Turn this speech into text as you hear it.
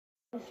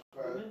I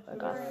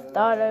gotta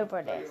start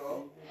over this.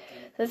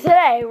 So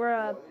today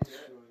we're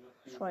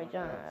try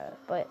donut,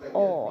 but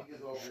or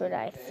should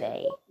I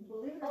say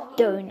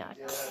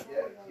donuts?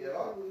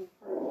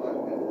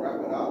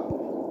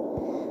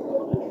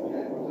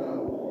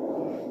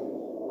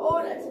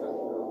 Oh, that's not.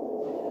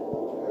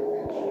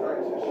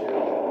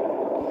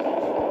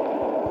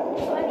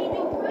 So I need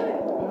your food.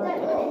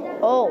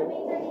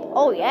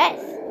 Oh yes.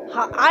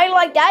 I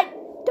like that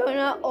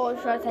donut, or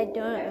should I say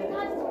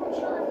donut?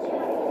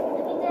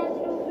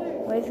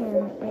 Racing.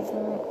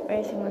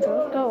 Let's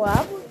go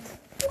up.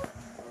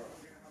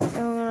 And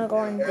we're gonna go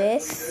on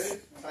this.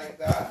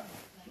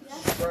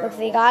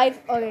 Okay, guys.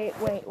 Okay,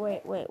 wait.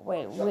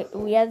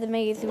 We have to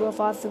make it super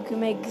fast so we can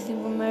make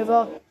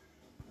supernova.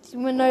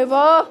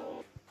 Supernova.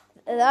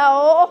 Is that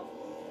all?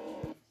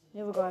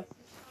 Here we go.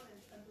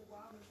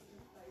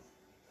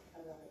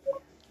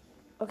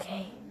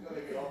 Okay.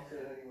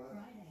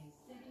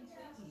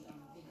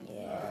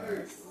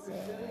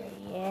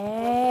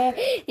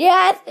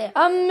 Yes,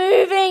 I'm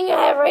moving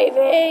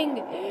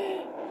everything.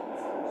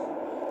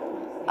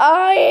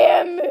 I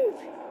am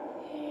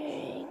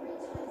moving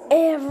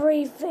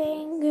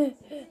everything.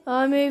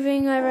 I'm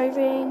moving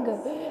everything.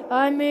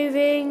 I'm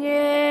moving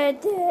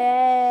it.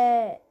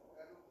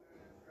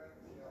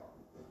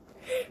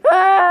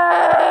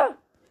 Ah!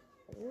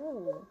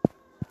 Ooh,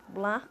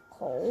 black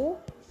hole.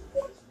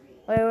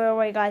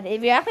 Wait, guys.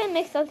 If you happen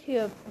mixed up to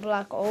a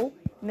black hole,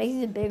 it makes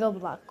it a bigger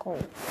black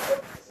hole.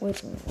 Wait,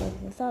 it's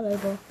not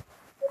over.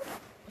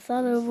 It's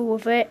not over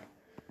with it.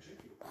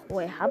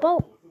 Wait, how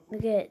about we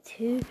get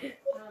two?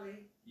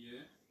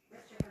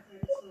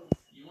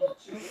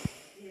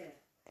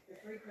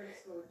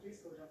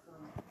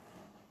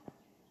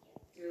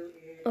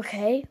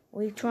 Okay,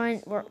 we're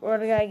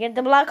gonna get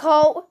the black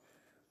hole.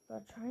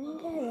 We're trying to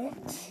get it.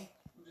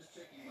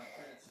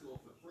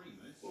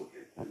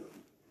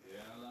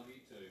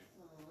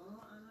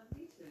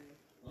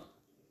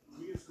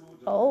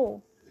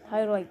 Oh, how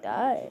do I like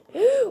that?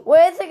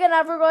 Wait a second,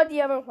 I forgot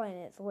the other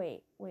planets.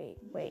 Wait.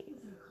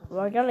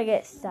 We're gonna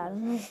get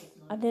Saturn.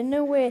 I didn't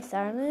know where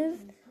Saturn is,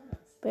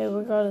 but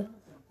we're gonna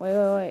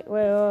wait.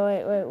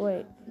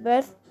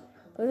 Beth,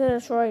 we're gonna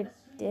destroy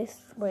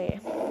this.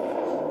 Wait,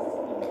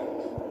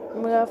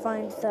 we're gonna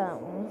find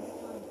Saturn.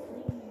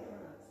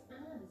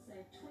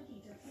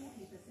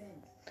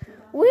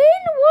 When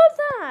was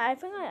that? I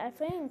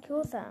think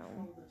killed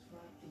Saturn.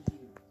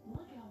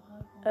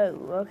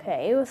 Oh,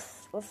 okay.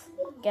 Let's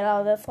get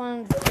out of this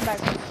one. Let's get back.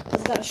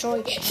 Let's gotta show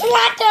you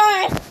flat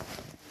Earth.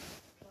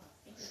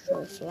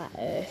 Show flat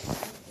Earth.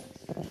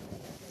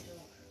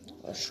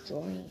 Let's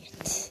join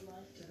it.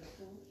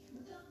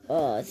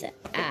 Oh, it's an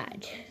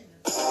ad.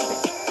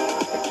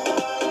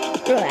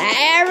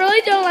 I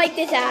really don't like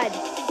this ad.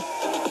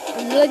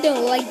 I really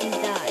don't like these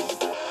ads.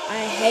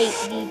 I hate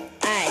these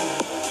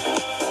ads.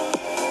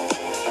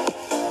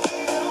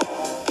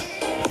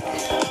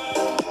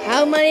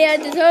 How many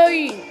ads to tell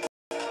you?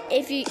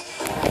 If you...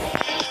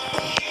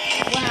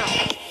 Wow.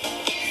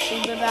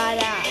 Super bad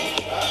ad.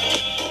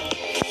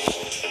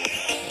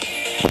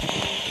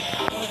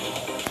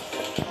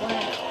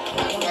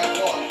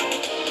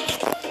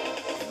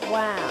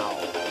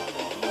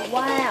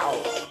 Wow.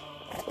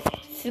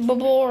 Super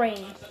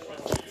boring.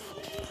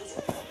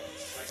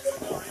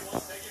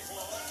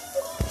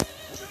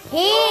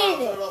 Here's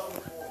it.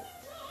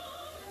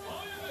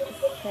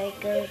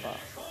 Take over.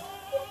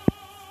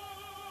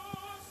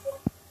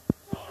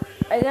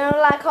 Are you gonna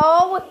black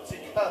hole?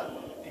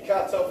 You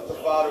can't tell if it's a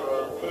fart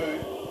or a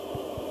food.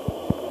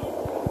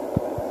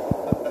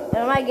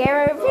 Don't like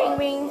everything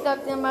being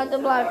sucked in by the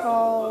black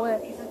hole.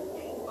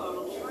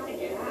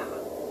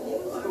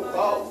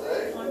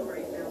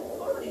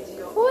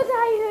 What I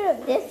heard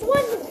of this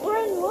one?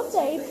 Brand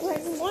Monster.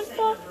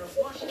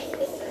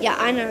 Yeah,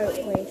 I know it's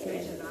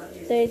crazy.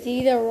 So it's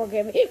either we're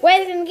gonna get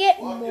Wipe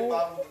more. your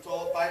bum with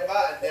toilet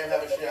paper and then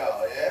have a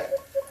shower, yeah?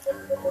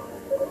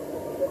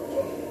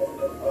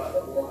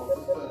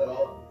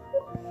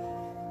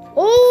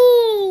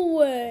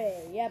 Oh,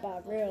 yeah, but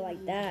I really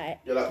like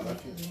that. Get up, man.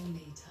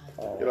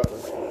 Get up,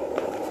 man.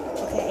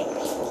 Okay.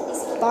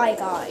 Bye,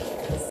 guys.